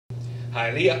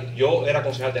Hialeah, yo era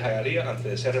concejal de Hialeah antes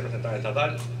de ser representante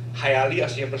estatal. Hialeah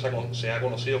siempre se ha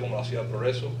conocido como la ciudad del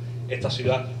progreso. Esta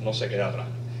ciudad no se queda atrás.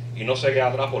 Y no se queda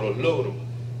atrás por los logros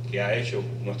que ha hecho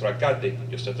nuestro alcalde,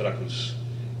 Yioset de la Cruz.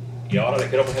 Y ahora les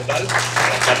quiero presentar al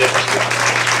alcalde de esta ciudad.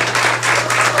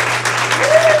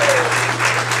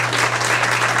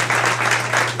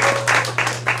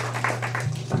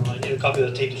 I need a copy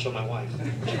of the tape to show my wife.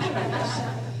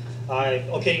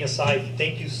 All kidding aside,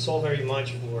 thank you so very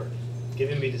much for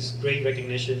giving me this great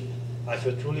recognition. I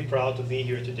feel truly proud to be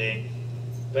here today.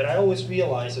 But I always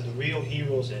realize that the real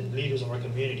heroes and leaders of our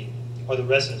community are the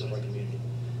residents of our community.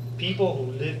 People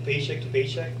who live paycheck to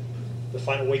paycheck, but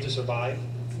find a way to survive.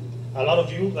 A lot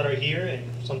of you that are here and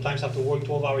sometimes have to work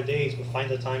 12-hour days, but find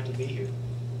the time to be here.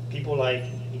 People like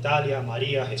Italia,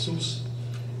 Maria, Jesus,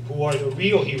 who are the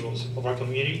real heroes of our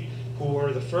community, who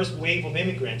were the first wave of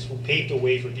immigrants who paved the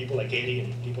way for people like Katie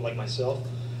and people like myself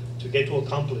to get to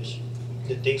accomplish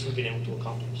the things we've been able to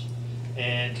accomplish.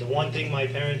 And the one thing my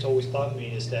parents always taught me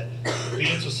is that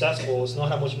being successful is not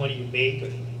how much money you make, or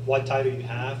what title you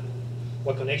have,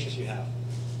 what connections you have,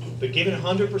 but giving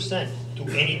 100% to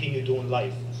anything you do in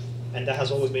life. And that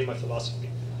has always been my philosophy.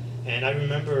 And I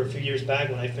remember a few years back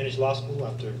when I finished law school,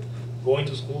 after going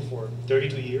to school for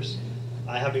 32 years,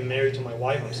 I have been married to my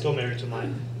wife. I'm still married to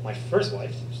my first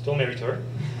wife, still married to her,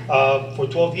 for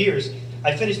 12 years.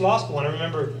 I finished law school, and I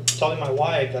remember telling my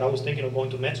wife that I was thinking of going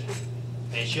to med school,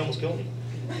 and she almost killed me.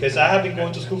 Because I have been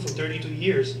going to school for 32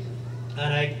 years,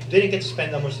 and I didn't get to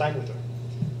spend that much time with her.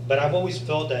 But I've always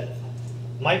felt that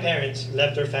my parents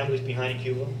left their families behind in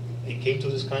Cuba and came to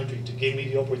this country to give me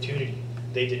the opportunity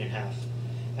they didn't have.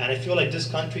 And I feel like this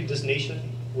country, this nation,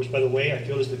 which by the way I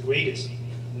feel is the greatest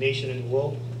nation in the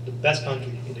world, the best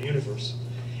country in the universe,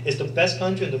 is the best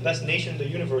country and the best nation in the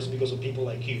universe because of people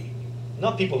like you,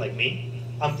 not people like me.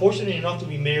 I'm fortunate enough to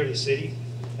be mayor of the city,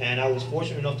 and I was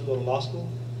fortunate enough to go to law school,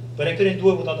 but I couldn't do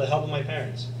it without the help of my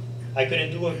parents. I couldn't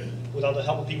do it without the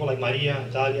help of people like Maria,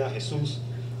 Italia, Jesus,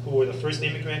 who were the first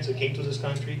immigrants that came to this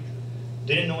country,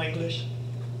 didn't know English.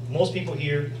 Most people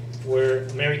here were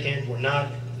American, were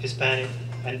not Hispanic,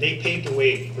 and they paved the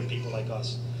way for people like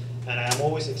us. And I'm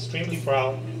always extremely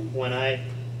proud when I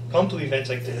come to events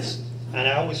like this, and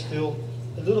I always feel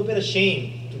a little bit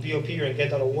ashamed to be up here and get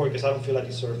that award because I don't feel I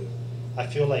deserve it. I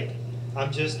feel like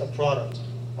I'm just a product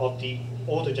of the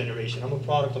older generation. I'm a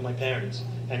product of my parents,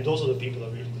 and those are the people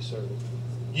that really deserve it.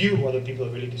 You are the people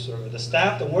that really deserve it. The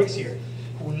staff that works here,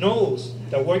 who knows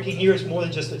that working here is more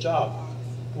than just a job,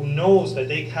 who knows that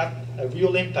they have a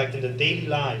real impact in the daily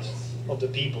lives of the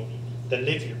people that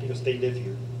live here because they live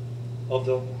here, of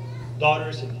the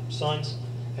daughters and sons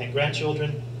and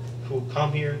grandchildren who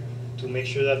come here to make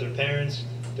sure that their parents,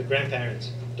 their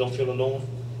grandparents don't feel alone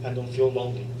and don't feel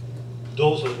lonely.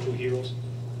 Those are the true heroes.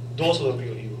 Those are the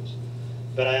real heroes.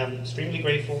 But I am extremely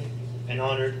grateful and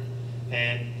honored,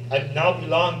 and I now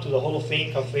belong to the Hall of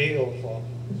Fame Cafe of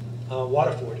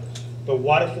Waterford, but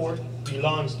Waterford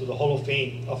belongs to the Hall of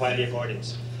Fame of Hialeah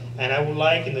Gardens. And I would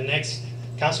like in the next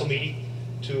council meeting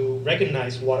to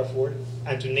recognize Waterford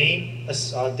and to name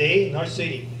a day in our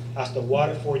city as the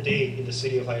Waterford Day in the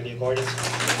city of Hialeah Gardens.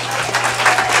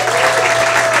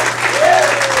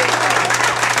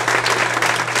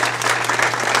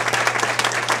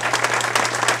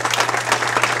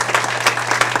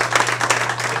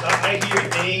 I hear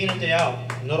day in and day out,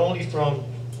 not only from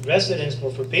residents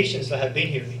but for patients that have been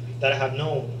here, that have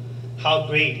known how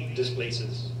great this place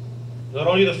is. Not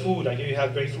only the food, I hear you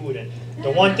have great food, and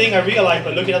the one thing I realized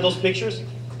by looking at those pictures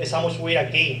is how much weight I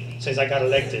gained since I got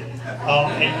elected.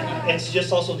 And it's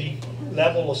just also the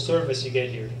level of service you get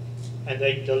here, and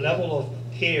the level of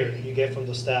care you get from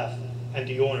the staff and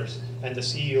the owners and the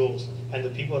CEOs and the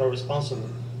people that are responsible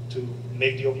to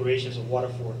make the operations of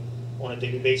Waterford on a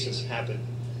daily basis happen.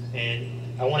 And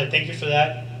I want to thank you for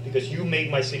that, because you make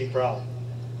my city proud.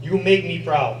 You make me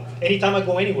proud. Anytime I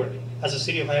go anywhere as a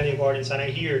city of Hialeah Gardens and I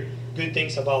hear good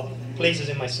things about places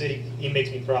in my city, it makes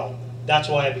me proud. That's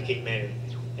why I became mayor.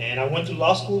 And I went to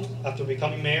law school after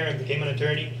becoming mayor and became an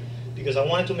attorney because I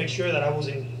wanted to make sure that I was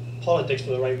in politics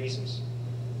for the right reasons,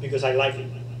 because I like it.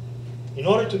 In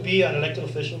order to be an elected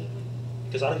official,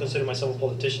 because I don't consider myself a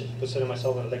politician, I consider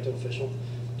myself an elected official,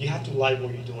 you have to like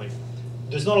what you're doing.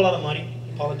 There's not a lot of money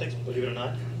in politics, believe it or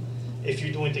not, if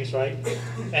you're doing things right,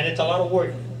 and it's a lot of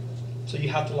work, so you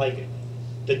have to like it.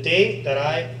 The day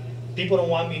that people don't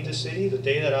want me in this city, the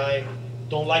day that I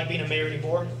don't like being a mayor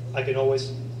anymore, I can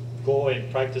always go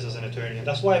and practice as an attorney. And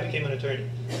that's why I became an attorney,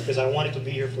 because I wanted to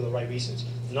be here for the right reasons.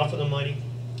 Not for the money,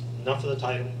 not for the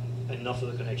title, and not for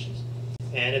the connections.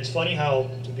 And it's funny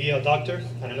how to be a doctor,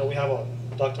 and I know we have a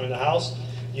doctor in the house,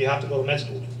 you have to go to med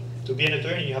school. To be an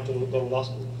attorney, you have to go to law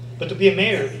school. But to be a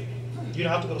mayor, you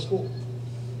don't have to go to school.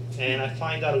 And I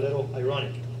find that a little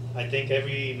ironic. I think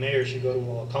every mayor should go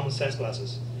to common sense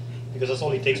classes, because that's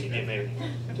all it takes to be a mayor.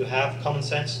 To have common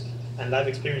sense and life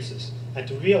experiences, and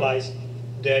to realize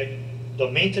that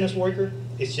the maintenance worker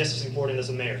is just as important as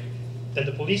the mayor, that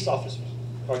the police officers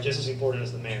are just as important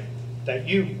as the mayor, that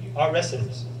you, our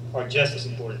residents, are just as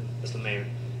important as the mayor.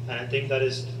 And I think that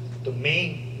is the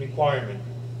main requirement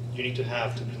you need to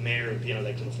have to be mayor and be an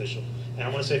elected official. And I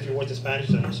want to say a few words in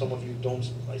Spanish. I know some of you don't.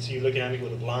 I see you looking at me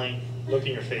with a blind look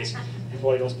in your face. You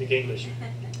probably don't speak English.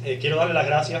 Quiero darle las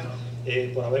gracias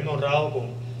por haberme honrado con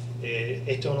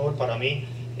este honor. Para mí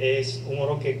es un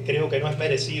honor que creo que no es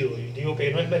merecido. Y digo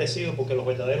que no es merecido porque los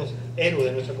verdaderos héroes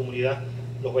de nuestra comunidad,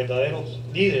 los verdaderos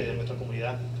líderes de nuestra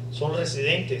comunidad, son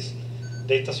residentes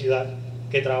de esta ciudad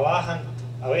que trabajan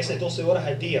a veces 12 horas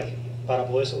al día para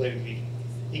poder sobrevivir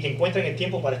y que encuentran el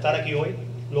tiempo para estar aquí hoy.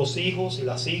 Los hijos y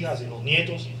las hijas y los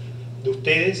nietos de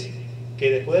ustedes que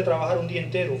después de trabajar un día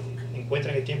entero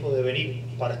encuentran el tiempo de venir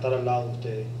para estar al lado de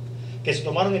ustedes, que se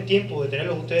tomaron el tiempo de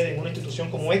tenerlos ustedes en una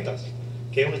institución como esta,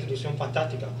 que es una institución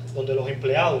fantástica, donde los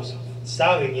empleados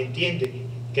saben y entienden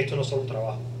que esto no es solo un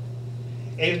trabajo.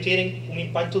 Ellos tienen un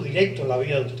impacto directo en la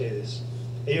vida de ustedes.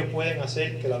 Ellos pueden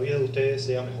hacer que la vida de ustedes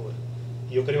sea mejor.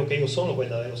 Y yo creo que ellos son los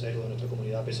verdaderos héroes de nuestra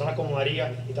comunidad. Personas como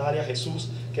María, Italia,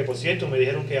 Jesús, que por cierto me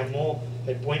dijeron que amó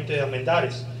el puente de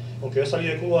Armendáriz. Aunque yo salí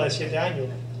de Cuba de 7 años,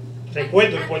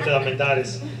 recuerdo el puente de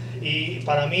Armendáriz. Y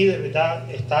para mí, de verdad,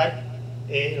 estar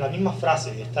en la misma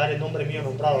frase, estar el nombre mío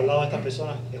nombrado al lado de estas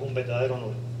personas es un verdadero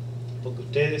honor. Porque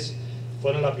ustedes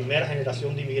fueron la primera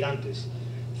generación de inmigrantes.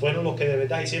 Fueron los que de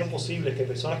verdad hicieron posible que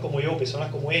personas como yo, personas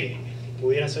como Eric,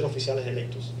 pudieran ser oficiales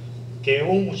electos. Que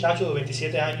un muchacho de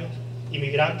 27 años,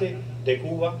 inmigrante de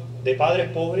Cuba, de padres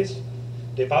pobres,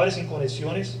 de padres sin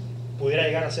conexiones, pudiera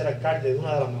llegar a ser alcalde de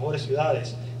una de las mejores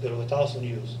ciudades de los Estados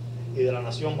Unidos y de la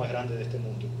nación más grande de este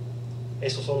mundo.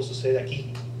 Eso solo sucede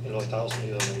aquí, en los Estados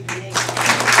Unidos de América.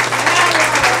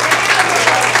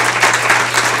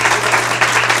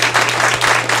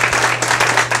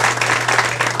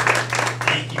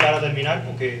 Y para terminar,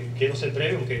 porque quiero ser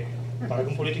breve, aunque para que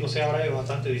un político sea breve es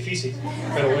bastante difícil,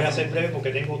 pero voy a ser breve porque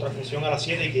tengo otra función a las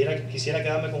 7 y quisiera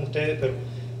quedarme con ustedes, pero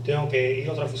tengo que ir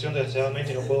a otra función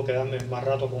desgraciadamente y no puedo quedarme más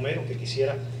rato a comer, aunque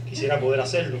quisiera poder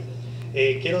hacerlo.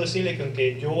 Quiero decirles que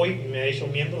aunque yo hoy me he hecho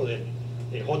miembro del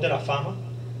Hall de la Fama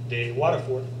de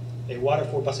Waterford, el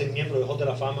Waterford va a ser miembro del Hall de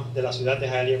la Fama de la ciudad de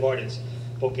Hialeah Gardens,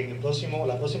 porque en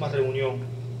la próxima reunión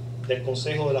del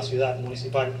Consejo de la Ciudad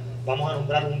Municipal vamos a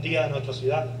nombrar un día de nuestra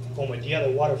ciudad como el día de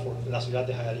Waterford en la ciudad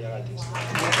de Hialeah Gardens.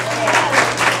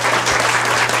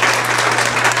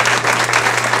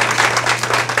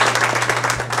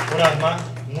 Una vez más,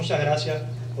 muchas gracias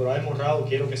por haberme honrado.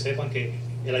 Quiero que sepan que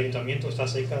el ayuntamiento está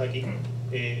cerca de aquí.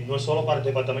 No es solo para el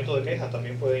departamento de quejas,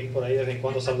 también puede ir por ahí de vez en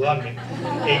cuando a saludarme.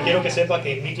 Quiero que sepa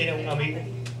que en mí tiene un amigo.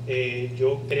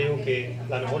 Yo creo que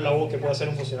la mejor labor que puede hacer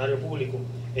un funcionario público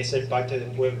es ser parte del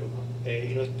pueblo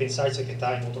y no es pensarse que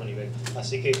está en otro nivel.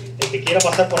 Así que el que quiera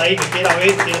pasar por ahí, que quiera ver,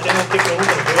 que tenga cualquier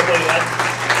pregunta, que yo puedo ayudar,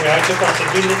 pues estoy para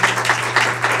servirle.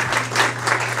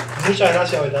 Muchas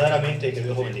gracias verdaderamente y que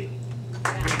Dios los bendiga.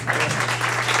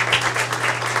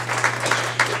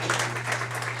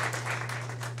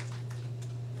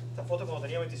 Esta foto cuando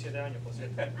tenía 27 años, por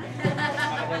cierto.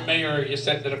 Honorable Mayor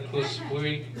Yioset de la Cruz,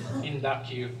 we induct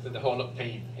you to the Hall of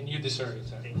Fame, and you deserve it,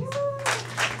 sir. Thank you.